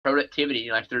productivity.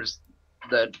 Like there's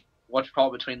the what you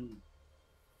call it between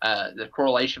the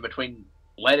correlation between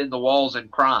lead in the walls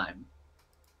and crime,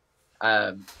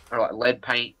 or like lead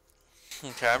paint.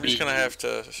 Okay, I'm just gonna have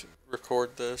to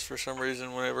record this for some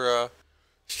reason whenever I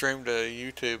stream to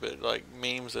YouTube. It like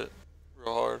memes it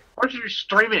real hard. Why don't you just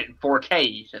stream it in 4K,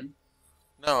 Ethan?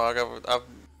 No, I've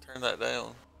turned that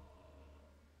down.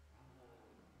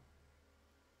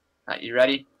 You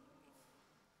ready?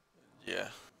 Yeah.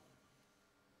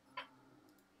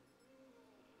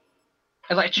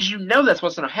 And like, just that's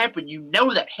what's gonna happen. You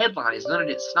know that headline is gonna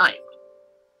get sniped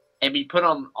and be put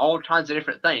on all kinds of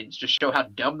different things to show how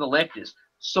dumb the left is.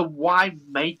 So why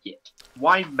make it?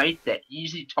 Why make that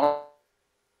easy target?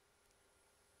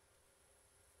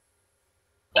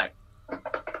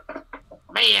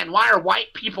 Man, why are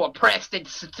white people oppressed in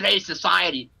today's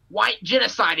society? White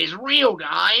genocide is real,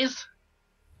 guys.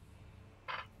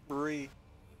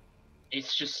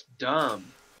 It's just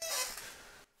dumb.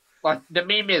 Like, the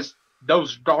meme is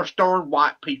those gosh darn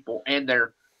white people and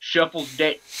their shuffles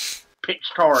deck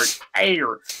pitch card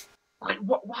air. Like,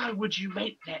 why would you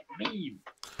make that meme?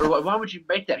 Or why would you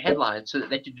make that headline so that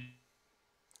they could...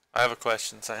 I have a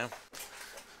question, Sam.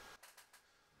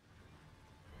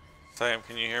 Sam,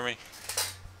 can you hear me?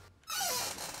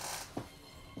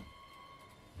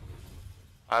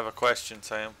 I have a question,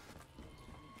 Sam.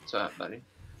 What's up, buddy?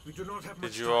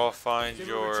 Did you all find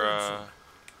your,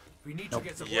 We need to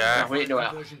get the yeah. We ain't no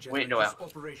out. We ain't no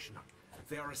out.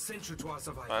 They are essential to our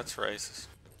survival. That's racist.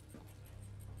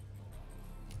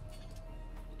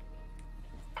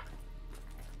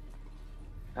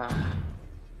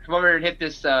 Come over here and hit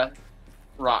this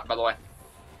rock, by the way.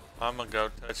 I'm gonna go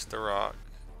touch the rock.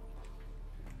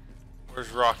 Where's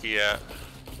Rocky at?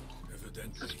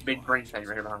 This big green thing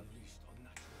right here behind.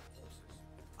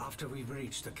 After we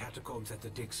reached the catacombs at the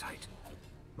dig site,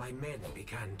 my men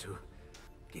began to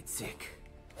get sick.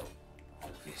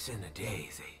 Within a day,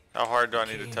 they How hard do I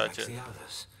need to touch it?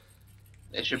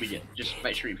 It should be good. Just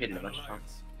make sure you hit it a bunch of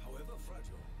times.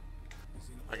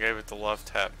 I gave it the love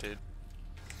tap, dude.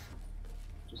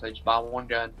 Just buy one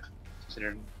gun.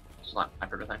 Consider just like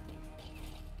everything.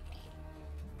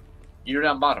 You're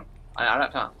down bottom. I don't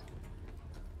have time.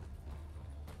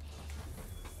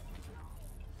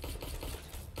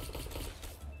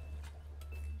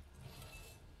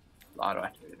 Auto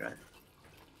activated, right?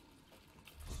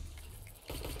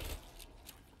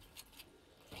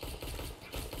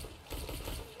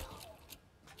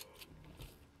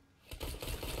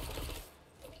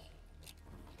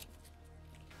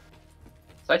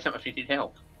 Say something if you need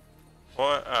help.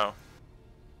 What? Oh.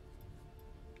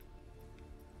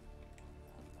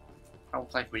 I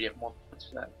don't think we get more points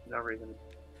for that for no reason.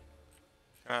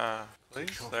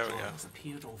 Please? There we go.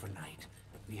 Appeared overnight.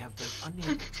 We have been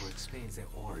unable to explain their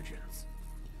origins.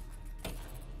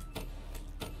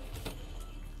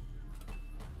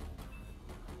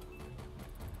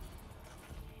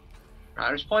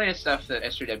 There's plenty of stuff that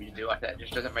SJW do like that. It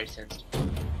just doesn't make sense.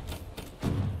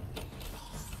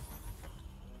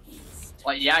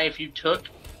 Like, yeah, if you took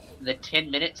the 10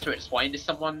 minutes to explain to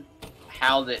someone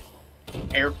how that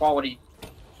air quality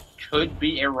could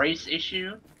be a race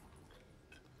issue,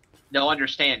 they'll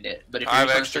understand it. But if I have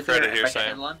extra credit here, Sam.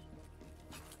 Headline,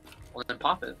 well, then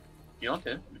pop it. If you want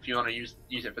to. If you want to use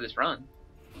it for this run.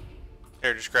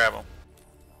 Here, just grab them.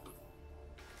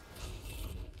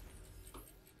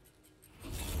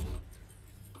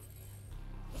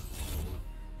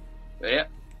 So, yeah.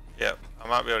 Yep, I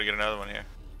might be able to get another one here.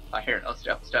 I hear it. Let's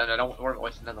do it. I don't worry about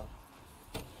wasting another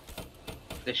one.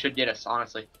 They should get us,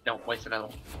 honestly. Don't waste another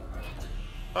one.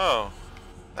 Oh,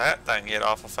 that thing hit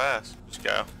awful fast. Let's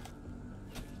go.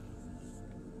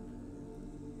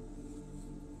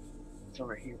 It's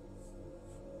over here.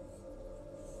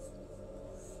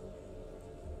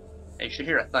 Hey, you should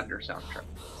hear a thunder soundtrack.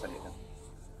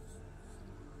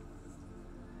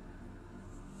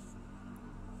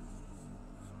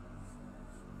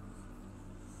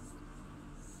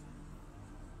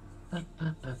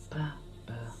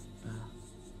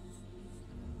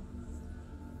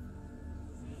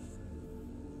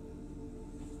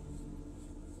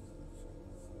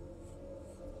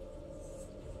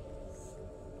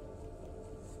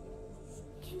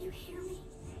 Can you hear me?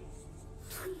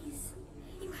 Please,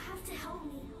 you have to help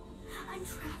me. I'm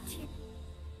trapped here.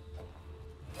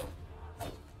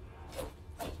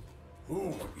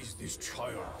 Who is this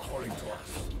child calling to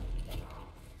us?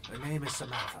 The name is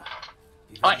Samantha.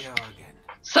 Alright.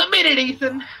 Submit it,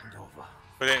 Ethan!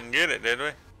 We didn't get it, did we?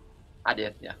 I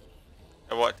did, yeah.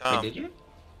 At what time? Wait, did you?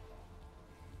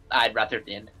 I'd right there at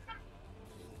the end.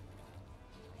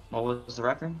 What was the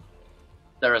record?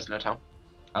 There was no time.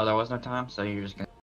 Oh, there was no time, so you're just gonna